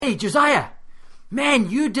Hey, Josiah! Man,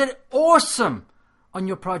 you did awesome on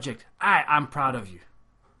your project. I'm proud of you.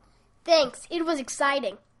 Thanks, it was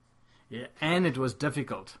exciting. Yeah, and it was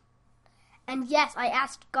difficult. And yes, I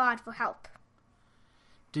asked God for help.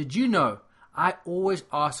 Did you know I always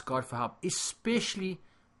ask God for help, especially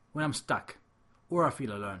when I'm stuck or I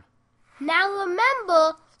feel alone? Now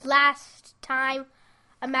remember last time,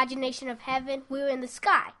 Imagination of Heaven, we were in the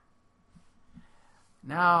sky.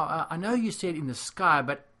 Now, I know you said in the sky,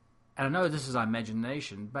 and I know this is our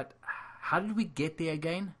imagination, but how did we get there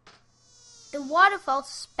again? The waterfall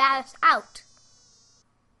spat us out.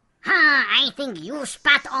 I think you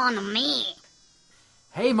spat on me.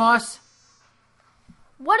 Hey, Moss.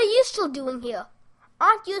 What are you still doing here?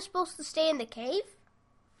 Aren't you supposed to stay in the cave?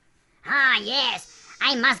 Yes,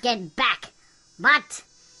 I must get back. But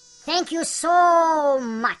thank you so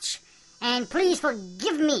much. And please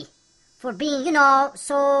forgive me for being,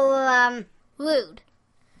 so, Rude.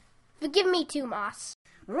 Forgive me too, Moss.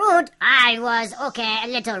 rude? I was, a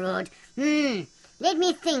little rude. Let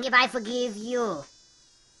me think if I forgive you.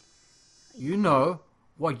 You know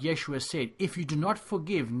what Yeshua said. If you do not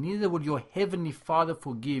forgive, neither will your heavenly Father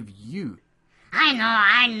forgive you.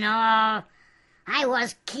 I know. I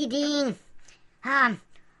was kidding.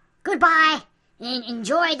 Goodbye. And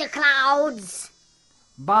enjoy the clouds.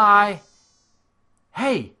 Bye.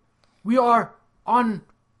 Hey, we are on...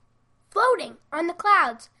 Floating on the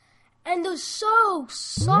clouds. And they're so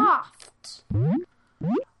soft.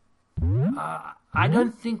 I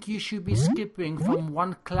don't think you should be skipping from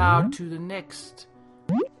one cloud to the next.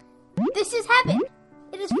 This is heaven.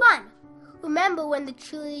 It is fun. Remember when the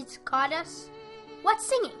trees caught us? What's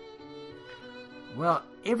singing? Well,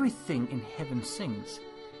 everything in heaven sings.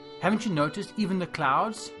 Haven't you noticed even the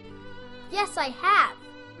clouds? Yes, I have.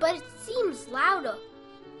 But it seems louder.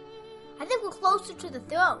 I think we're closer to the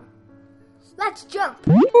throne. Let's jump.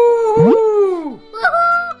 Woo!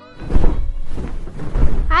 Woohoo!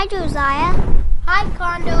 Hi, Josiah. Hi,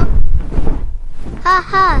 Condor.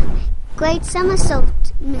 Ha! Great somersault,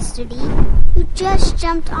 Mr. D. You just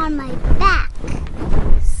jumped on my back.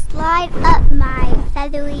 Slide up my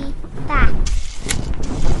feathery back.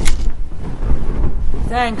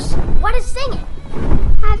 Thanks. What is singing?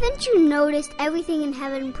 Haven't you noticed everything in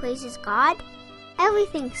heaven praises God?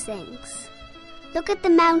 Everything sings. Look at the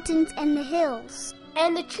mountains and the hills.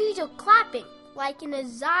 And the trees are clapping, like in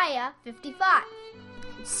Isaiah 55.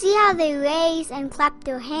 See how they raise and clap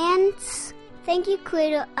their hands? Thank you,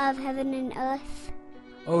 Creator of heaven and earth.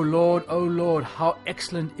 O Lord, how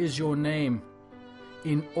excellent is your name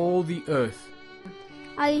in all the earth.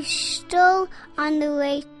 Are you still on the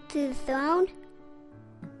way to the throne?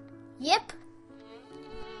 Yep.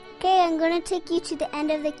 Okay, I'm going to take you to the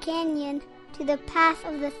end of the canyon, to the path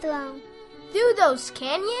of the throne. Through those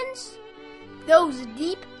canyons? Those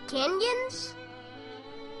deep canyons?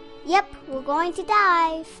 Yep, we're going to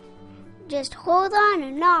dive. Just hold on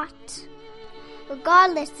or not.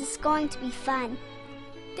 Regardless, it's going to be fun.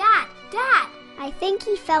 Dad! I think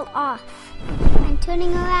he fell off. I'm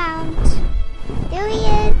turning around. There he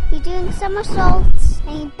is. He's doing somersaults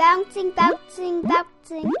and he's bouncing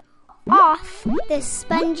off the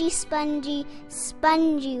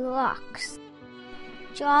spongy rocks.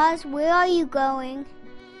 Jaws, where are you going?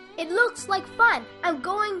 It looks like fun. I'm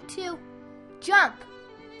going to jump.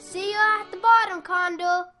 See you at the bottom,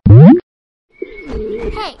 Condor.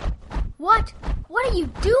 Hey, what are you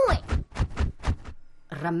doing?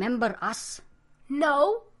 Remember us?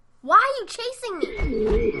 No. Why are you chasing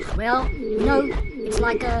me? Well, it's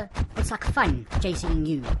like fun chasing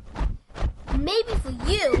you. Maybe for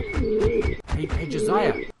you. Hey,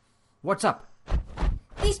 Josiah, what's up?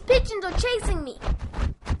 These pigeons are chasing me.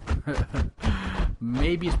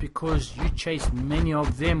 Maybe it's because you chased many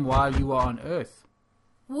of them while you were on Earth.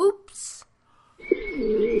 Whoops.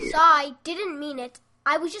 Sorry, didn't mean it.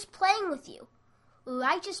 I was just playing with you. A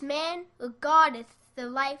righteous man regardeth the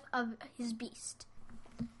life of his beast.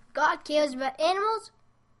 God cares about animals,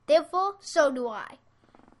 therefore so do I.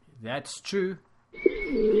 That's true.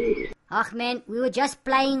 Man, we were just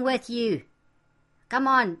playing with you. Come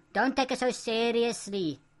on, don't take us so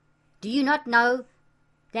seriously. Do you not know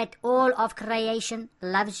that all of creation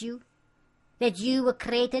loves you? That you were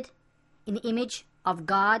created in the image of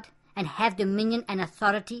God and have dominion and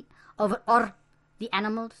authority over all the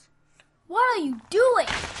animals? What are you doing?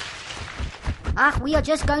 We are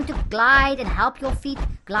just going to glide and help your feet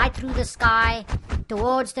glide through the sky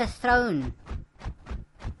towards the throne.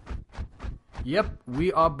 Yep,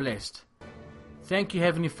 we are blessed. Thank you,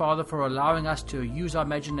 Heavenly Father, for allowing us to use our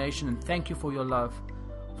imagination, and thank you for your love,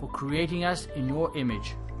 for creating us in your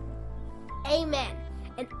image. Amen.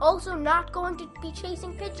 and also not going to be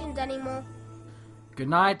chasing pigeons anymore. Good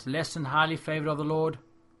night, lesson highly favored of the Lord.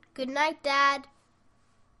 Good night, Dad.